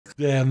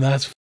Damn,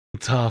 that's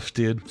tough,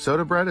 dude.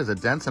 Soda bread is a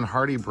dense and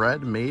hearty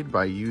bread made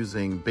by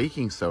using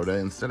baking soda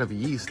instead of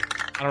yeast.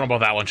 I don't know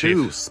about that one, Chief.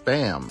 2.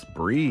 Spam.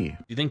 Brie.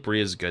 Do you think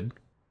brie is good?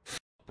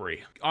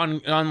 Brie.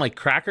 On like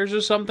crackers or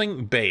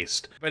something?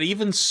 Based. But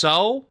even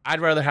so, I'd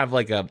rather have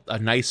like a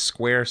nice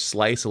square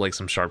slice of like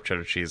some sharp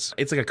cheddar cheese.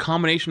 It's like a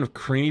combination of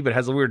creamy, but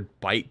has a weird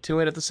bite to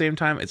it at the same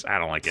time. I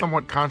don't like it.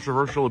 Somewhat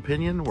controversial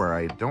opinion where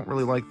I don't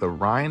really like the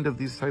rind of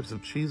these types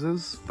of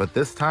cheeses, but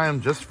this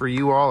time, just for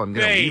you all, I'm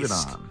gonna leave it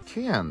on.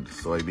 Canned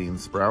soybean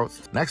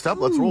sprouts. Next up,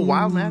 let's roll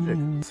wild magic.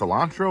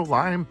 Cilantro,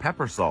 lime,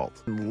 pepper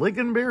salt.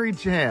 Lingonberry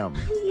jam.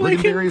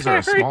 Lingonberries are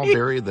a small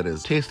berry that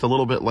tastes a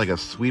little bit like a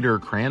sweeter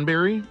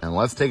cranberry. And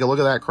let's take a look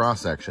at that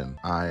cross-section.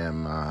 I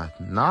am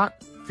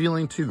not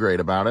feeling too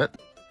great about it.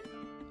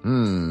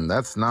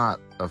 That's not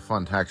a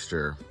fun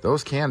texture.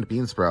 Those canned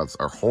bean sprouts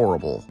are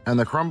horrible. And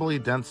the crumbly,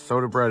 dense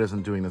soda bread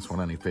isn't doing this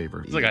one any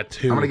favor. It's like a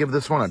 2. I'm gonna give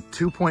this one a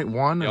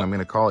 2.1, and I'm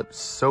gonna call it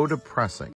so depressing.